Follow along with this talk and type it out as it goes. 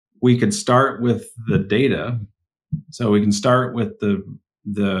we could start with the data. So we can start with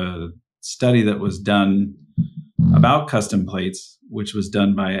the study that was done about custom plates, which was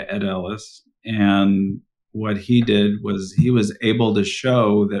done by Ed Ellis. And what he did was he was able to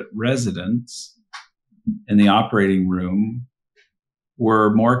show that residents in the operating room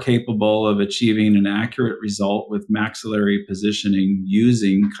were more capable of achieving an accurate result with maxillary positioning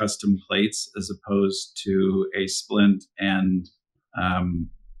using custom plates as opposed to a splint and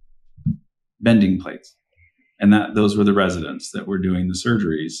bending plates. And those were the residents that were doing the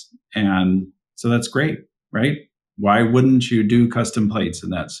surgeries. And so that's great, right? Why wouldn't you do custom plates in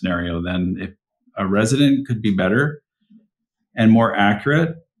that scenario then? If a resident could be better and more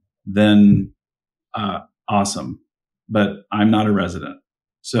accurate, then awesome. But I'm not a resident.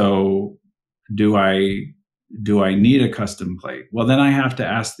 So do I need a custom plate? Well, then I have to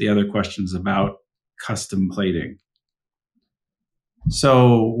ask the other questions about custom plating.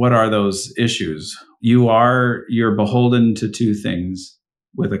 So what are those issues? You're beholden to two things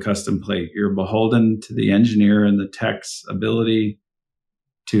with a custom plate. You're beholden to the engineer and the tech's ability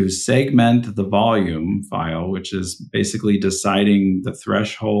to segment the volume file, which is basically deciding the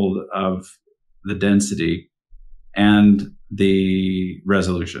threshold of the density and the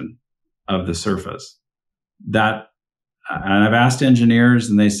resolution of the surface. And I've asked engineers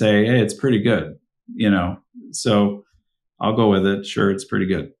and they say, hey, it's pretty good, so I'll go with it. Sure, it's pretty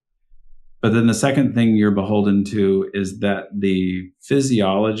good. But then the second thing you're beholden to is that the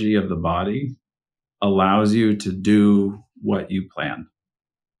physiology of the body allows you to do what you planned.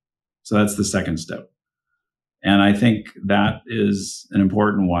 So that's the second step. And I think that is an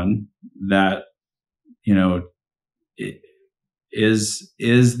important one that, is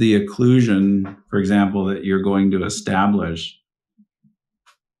the occlusion, for example, that you're going to establish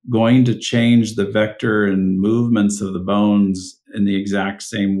going to change the vector and movements of the bones in the exact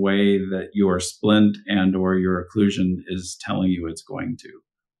same way that your splint and or your occlusion is telling you it's going to.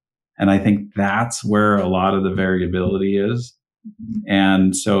 And I think that's where a lot of the variability is.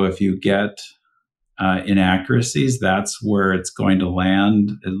 And so if you get inaccuracies, that's where it's going to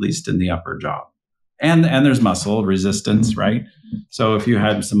land, at least in the upper jaw. And there's muscle resistance, right? So if you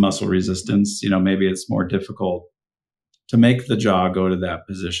had some muscle resistance, maybe it's more difficult to make the jaw go to that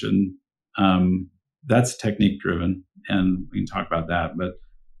position. That's technique driven, and we can talk about that. But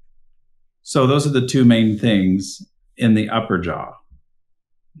so those are the two main things in the upper jaw.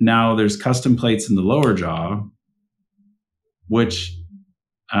 Now there's custom plates in the lower jaw, which,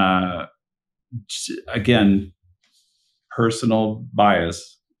 again, personal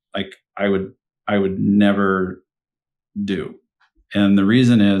bias, like I would never do. And the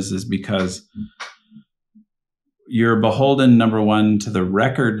reason is because you're beholden, number one, to the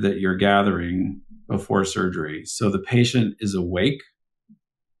record that you're gathering before surgery. So the patient is awake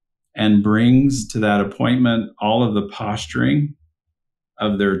and brings to that appointment all of the posturing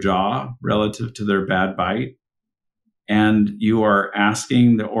of their jaw relative to their bad bite. And you are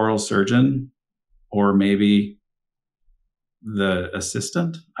asking the oral surgeon, or maybe the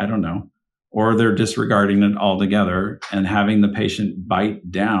assistant, I don't know, or they're disregarding it altogether and having the patient bite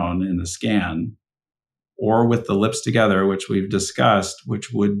down in the scan, or with the lips together, which we've discussed,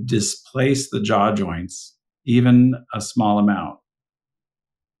 which would displace the jaw joints, even a small amount.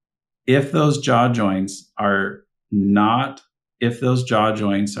 If those jaw joints are in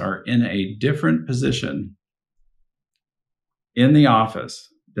a different position in the office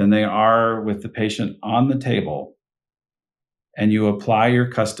than they are with the patient on the table, and you apply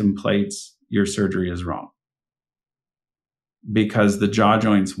your custom plates, your surgery is wrong. Because the jaw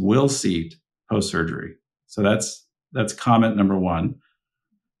joints will seat post-surgery. So that's comment number one.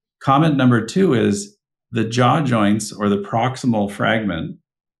 Comment number two is the jaw joints, or the proximal fragment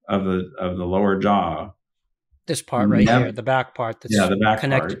of the lower jaw. This part right here, the back part that's the back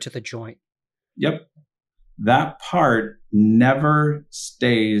connected part to the joint. Yep. That part never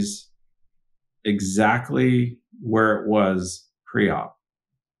stays exactly where it was pre-op.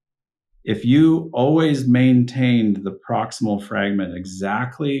 If you always maintained the proximal fragment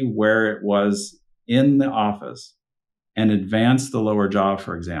exactly where it was in the office and advanced the lower jaw,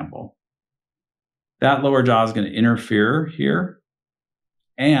 for example, that lower jaw is going to interfere here,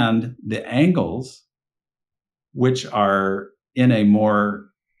 and the angles, which are in a more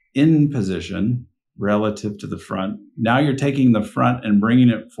in position relative to the front. Now you're taking the front and bringing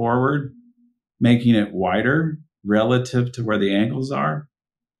it forward, making it wider relative to where the angles are.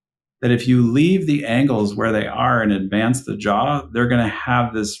 That if you leave the angles where they are and advance the jaw, they're going to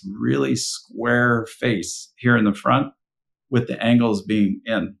have this really square face here in the front with the angles being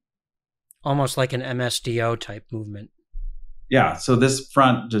in. Almost like an MSDO type movement. yeah, so this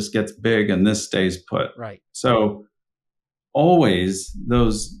front just gets big and this stays put. Right. So always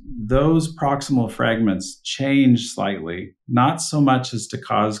those proximal fragments change slightly, not so much as to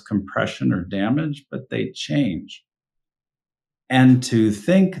cause compression or damage, but they change. And to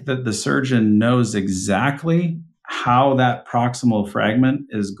think that the surgeon knows exactly how that proximal fragment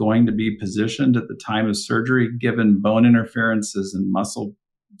is going to be positioned at the time of surgery, given bone interferences and muscle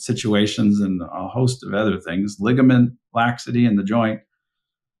situations and a host of other things, ligament laxity in the joint,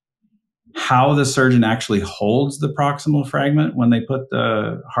 how the surgeon actually holds the proximal fragment when they put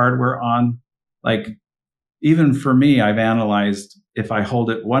the hardware on. Like, even for me, I've analyzed if I hold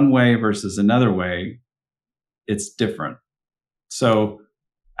it one way versus another way, it's different. So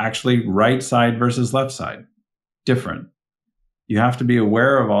actually, right side versus left side, different. You have to be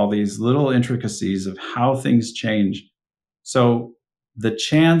aware of all these little intricacies of how things change. So the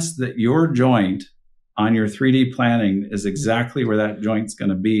chance that your joint on your 3D planning is exactly where that joint's going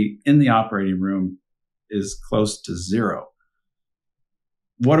to be in the operating room is close to zero.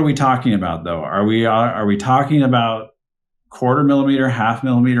 What are we talking about, though? Are we talking about 1/4 millimeter, 1/2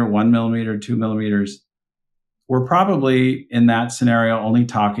 millimeter, 1 millimeter, 2 millimeters? We're probably in that scenario only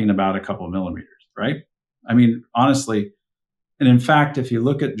talking about a couple of millimeters, right? I mean, honestly, and in fact, if you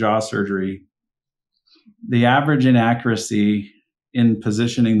look at jaw surgery, the average inaccuracy in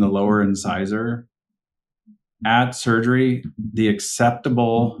positioning the lower incisor at surgery, the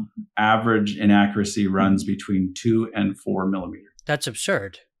acceptable average inaccuracy runs between 2 and 4 millimeters. That's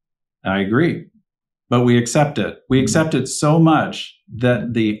absurd. I agree. But we accept it. We accept it so much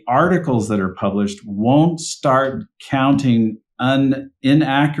that the articles that are published won't start counting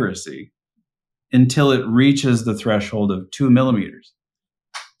inaccuracy until it reaches the threshold of 2 millimeters.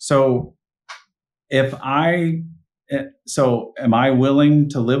 So am I willing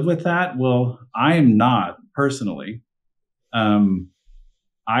to live with that? Well, I am not personally.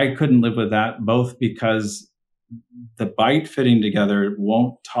 I couldn't live with that, both because the bite fitting together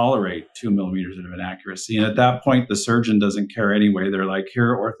won't tolerate 2 millimeters of inaccuracy. And at that point, the surgeon doesn't care anyway. They're like,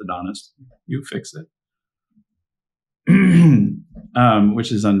 here, orthodontist, you fix it,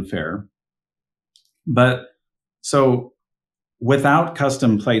 which is unfair. But so without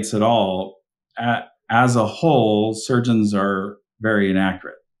custom plates at all, as a whole, surgeons are very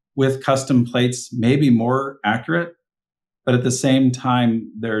inaccurate. With custom plates, maybe more accurate, but at the same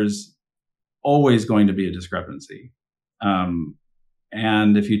time, there's always going to be a discrepancy.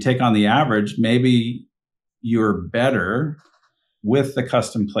 And if you take on the average, maybe you're better with the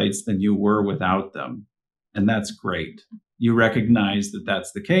custom plates than you were without them. And that's great. You recognize that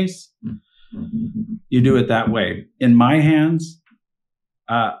that's the case. You do it that way. In my hands,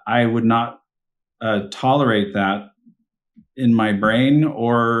 I would not tolerate that in my brain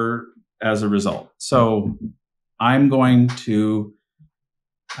or as a result. So I have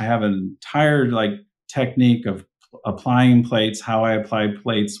an entire technique of applying plates, how I apply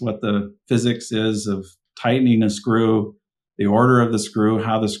plates, what the physics is of tightening a screw, the order of the screw,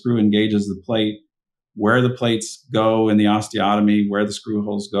 how the screw engages the plate, where the plates go in the osteotomy, where the screw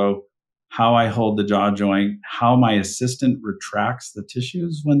holes go, how I hold the jaw joint, how my assistant retracts the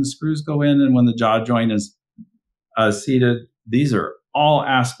tissues when the screws go in and when the jaw joint is seated. These are all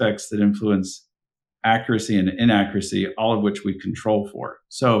aspects that influence accuracy and inaccuracy, all of which we control for.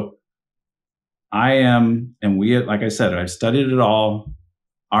 So like I said, I've studied it all.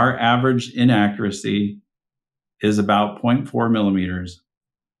 Our average inaccuracy is about 0.4 millimeters.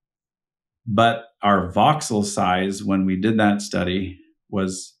 But our voxel size when we did that study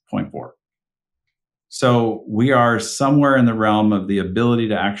was 0.4. So we are somewhere in the realm of the ability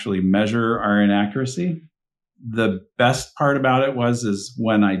to actually measure our inaccuracy. The best part about it is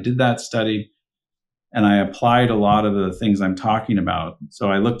when I did that study and I applied a lot of the things I'm talking about. So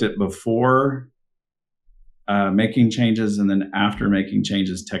I looked at before making changes and then after making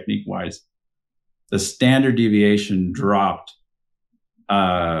changes technique-wise. The standard deviation dropped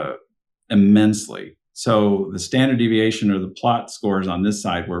immensely. So the standard deviation or the plot scores on this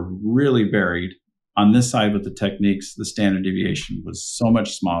side were really varied. On this side with the techniques, the standard deviation was so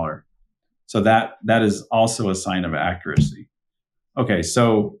much smaller. So that is also a sign of accuracy. Okay,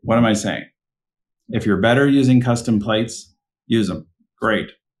 so what am I saying? If you're better using custom plates, use them. Great.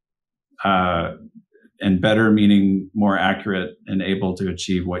 And better meaning more accurate and able to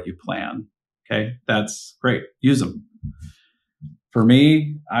achieve what you plan. Okay, that's great. Use them. For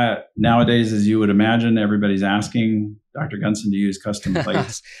me, nowadays, as you would imagine, everybody's asking Dr. Gunson to use custom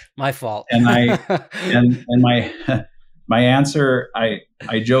plates. My fault. And my answer, I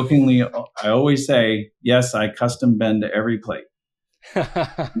jokingly, I always say, yes, I custom bend every plate.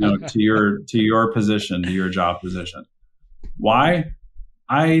 To your position, to your jaw position. Why?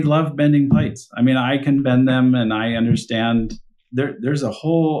 I love bending plates. I mean, I can bend them, and I understand there's a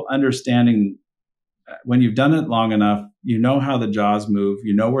whole understanding. When you've done it long enough, you know how the jaws move,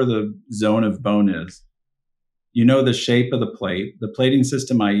 you know where the zone of bone is, you know the shape of the plate. The plating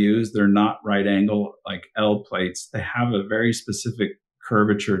system I use, they're not right angle like L plates. They have a very specific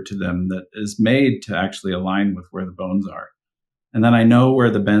curvature to them that is made to actually align with where the bones are. And then I know where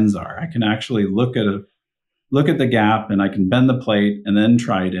the bends are. I can actually look at the gap, and I can bend the plate and then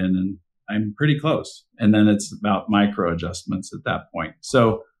try it in, and I'm pretty close. And then it's about micro adjustments at that point.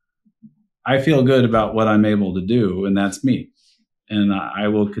 So I feel good about what I'm able to do, and that's me. And I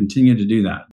will continue to do that.